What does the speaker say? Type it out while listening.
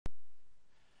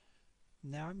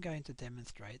Now I'm going to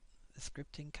demonstrate the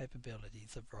scripting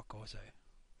capabilities of RockAuto.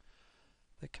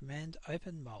 The command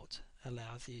OpenMult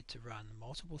allows you to run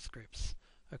multiple scripts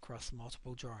across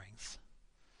multiple drawings.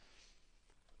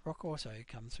 RockAuto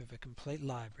comes with a complete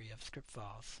library of script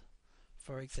files.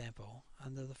 For example,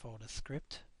 under the folder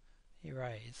Script,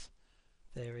 Erase,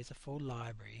 there is a full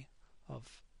library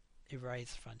of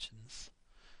erase functions.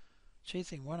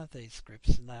 Choosing one of these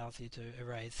scripts allows you to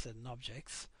erase certain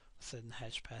objects, certain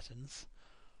hash patterns,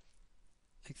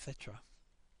 etc.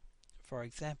 For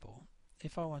example,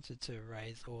 if I wanted to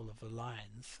erase all of the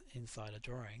lines inside a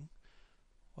drawing,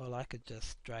 well, I could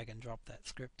just drag and drop that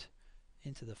script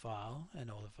into the file and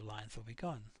all of the lines will be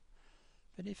gone.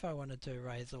 But if I wanted to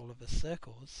erase all of the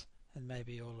circles and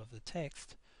maybe all of the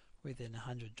text within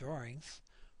 100 drawings,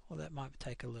 well, that might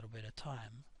take a little bit of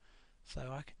time. So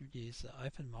I could use the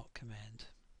OpenMult command.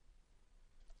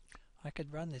 I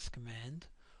could run this command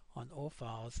on all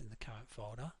files in the current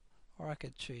folder, or I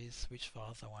could choose which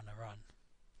files I want to run.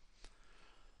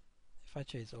 If I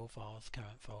choose all files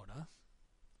current folder,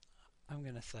 I'm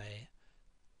going to say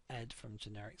add from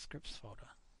generic scripts folder.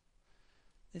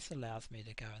 This allows me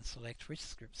to go and select which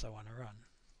scripts I want to run.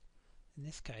 In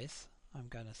this case, I'm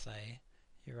going to say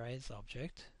erase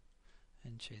object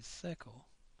and choose circle.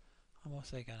 I'm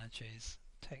also going to choose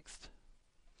text.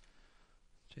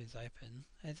 Choose open.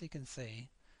 As you can see,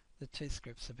 the two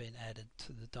scripts have been added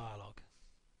to the dialog.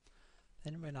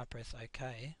 Then when I press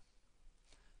OK,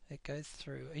 it goes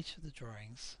through each of the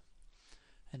drawings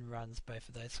and runs both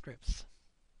of those scripts.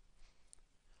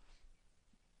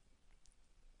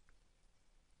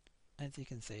 As you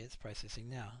can see, it's processing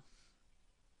now.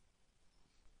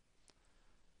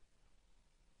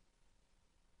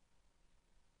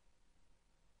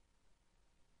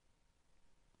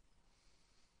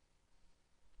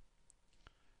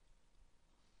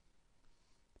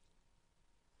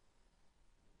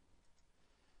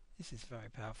 This is a very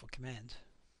powerful command.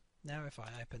 Now if I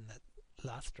open that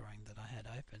last drawing that I had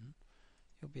open,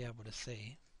 you'll be able to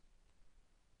see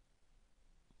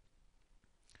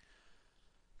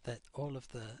that all of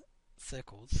the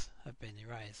circles have been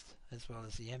erased, as well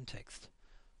as the M text.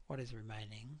 What is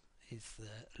remaining is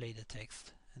the leader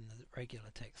text and the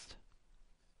regular text.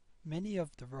 Many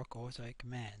of the RockAuto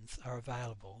commands are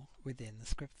available within the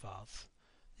script files.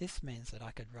 This means that I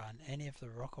could run any of the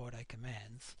RockAuto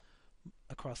commands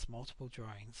across multiple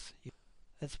drawings.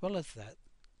 As well as that,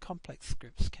 complex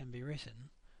scripts can be written.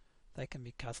 They can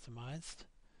be customized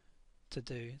to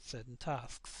do certain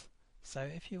tasks. So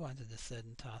if you wanted a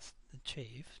certain task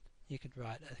achieved, you could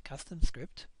write a custom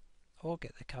script or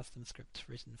get the custom script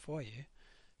written for you,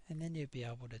 and then you'd be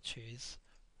able to choose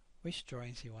which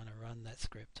drawings you want to run that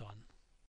script on.